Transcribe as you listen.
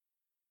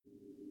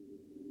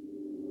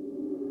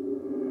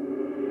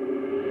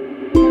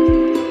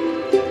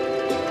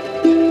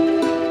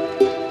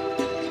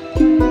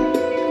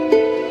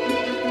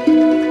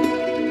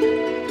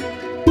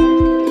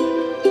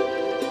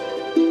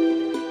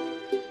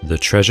The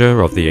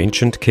Treasure of the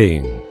Ancient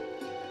King.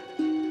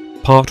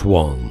 Part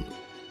 1.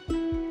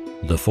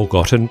 The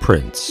Forgotten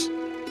Prince.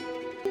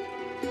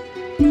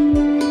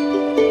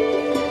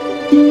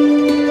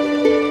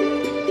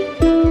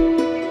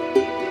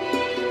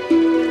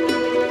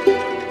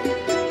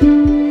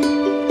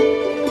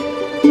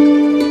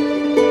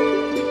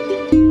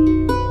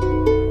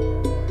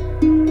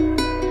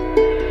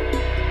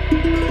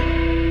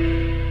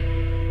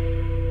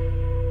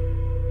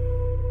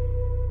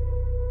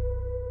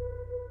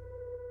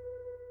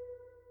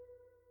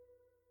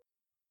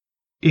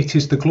 It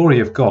is the glory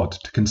of God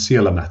to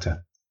conceal a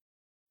matter.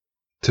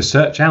 To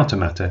search out a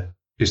matter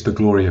is the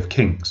glory of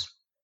kings.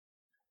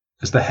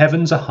 As the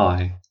heavens are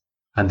high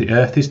and the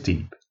earth is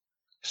deep,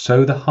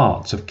 so the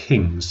hearts of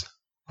kings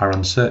are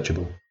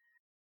unsearchable.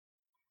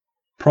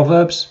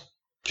 Proverbs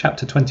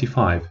chapter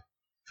 25,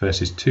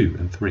 verses 2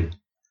 and 3.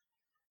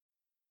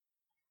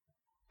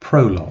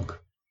 Prologue.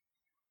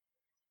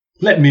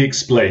 Let me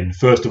explain,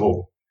 first of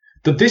all,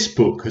 that this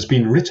book has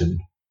been written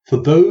for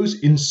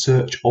those in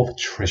search of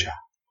treasure.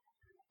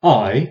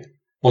 I,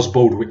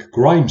 Osbaldwick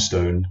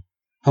Grimestone,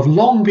 have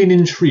long been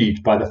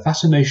intrigued by the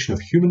fascination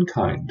of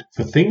humankind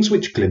for things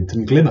which glint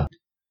and glimmer,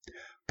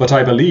 but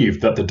I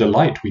believe that the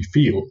delight we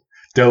feel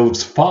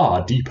delves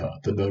far deeper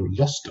than the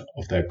lustre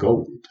of their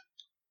gold.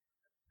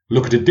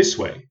 Look at it this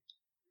way.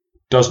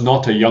 Does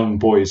not a young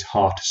boy's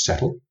heart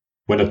settle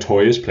when a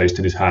toy is placed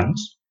in his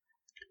hands?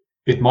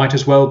 It might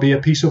as well be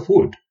a piece of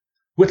wood,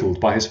 whittled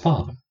by his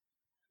father,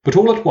 but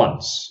all at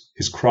once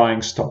his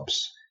crying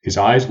stops. His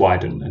eyes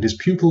widen and his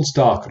pupils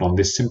darken on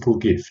this simple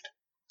gift.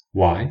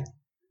 Why?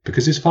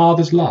 Because his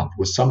father's love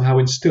was somehow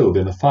instilled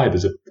in the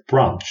fibres of the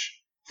branch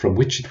from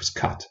which it was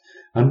cut,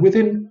 and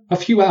within a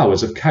few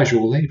hours of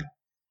casual labour.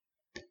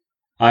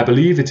 I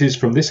believe it is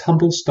from this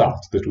humble start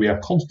that we are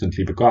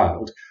constantly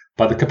beguiled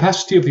by the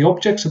capacity of the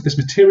objects of this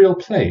material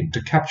plane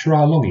to capture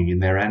our longing in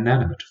their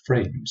inanimate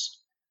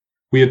frames.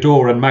 We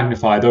adore and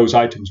magnify those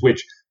items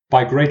which,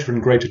 by greater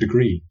and greater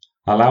degree,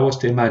 allow us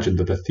to imagine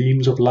that the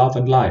themes of love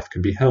and life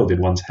can be held in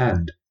one's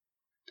hand.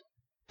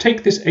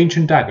 Take this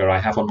ancient dagger I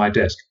have on my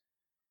desk.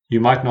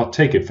 You might not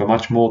take it for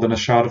much more than a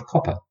shard of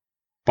copper,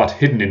 but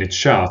hidden in its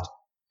shaft,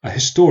 a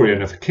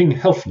historian of King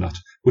Helfnut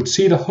would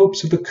see the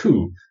hopes of the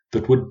coup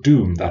that would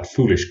doom that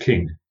foolish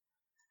king.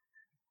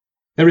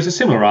 There is a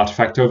similar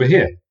artifact over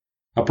here,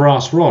 a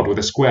brass rod with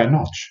a square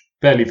notch,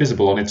 barely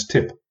visible on its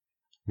tip.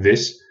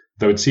 This,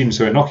 though it seems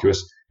so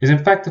innocuous, is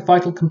in fact the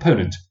vital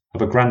component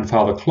of a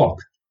grandfather clock,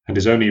 and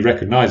is only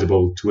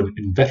recognizable to an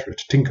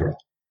inveterate tinkerer.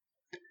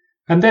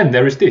 And then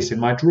there is this in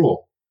my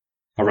drawer,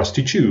 a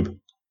rusty tube.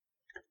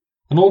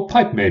 An old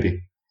pipe,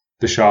 maybe.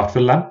 The shaft of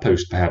a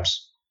lamp-post,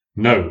 perhaps.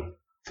 No,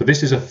 for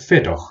this is a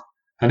fedoch,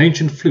 an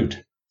ancient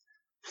flute.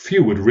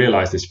 Few would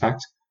realize this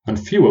fact, and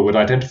fewer would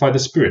identify the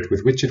spirit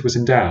with which it was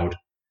endowed.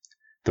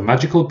 The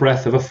magical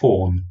breath of a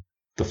faun,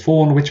 the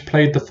faun which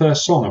played the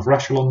first song of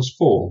Rashomon's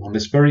Fall on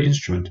this very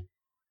instrument.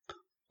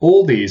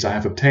 All these I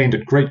have obtained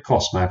at great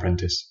cost, my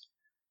apprentice,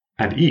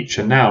 and each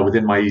are now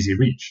within my easy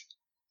reach.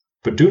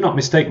 But do not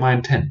mistake my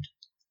intent.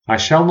 I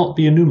shall not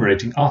be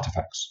enumerating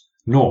artifacts,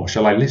 nor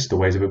shall I list the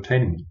ways of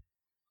obtaining them.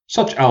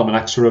 Such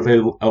almanacs are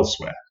available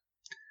elsewhere.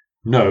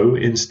 No,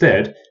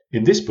 instead,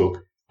 in this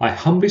book, I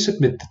humbly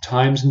submit the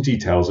times and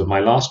details of my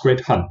last great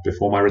hunt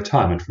before my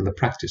retirement from the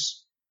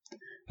practice.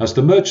 As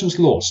the merchant's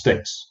law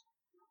states,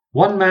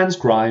 one man's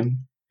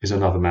grime is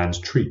another man's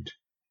treat.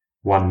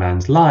 One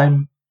man's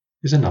lime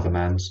is another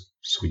man's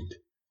sweet.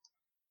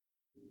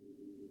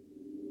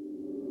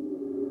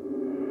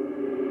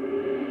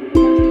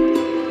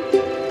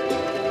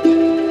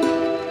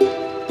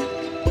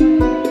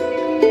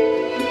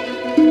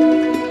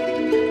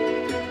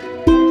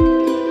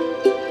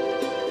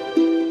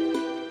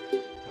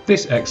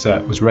 This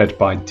excerpt was read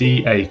by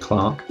D.A.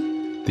 Clark,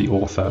 the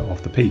author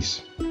of the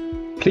piece.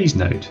 Please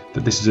note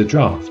that this is a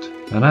draft,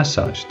 and as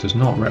such does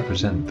not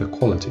represent the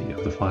quality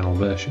of the final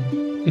version.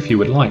 If you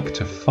would like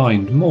to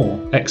find more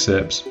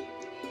excerpts,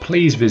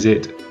 please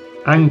visit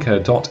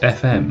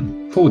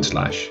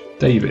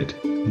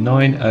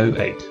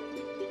anchor.fm/David908.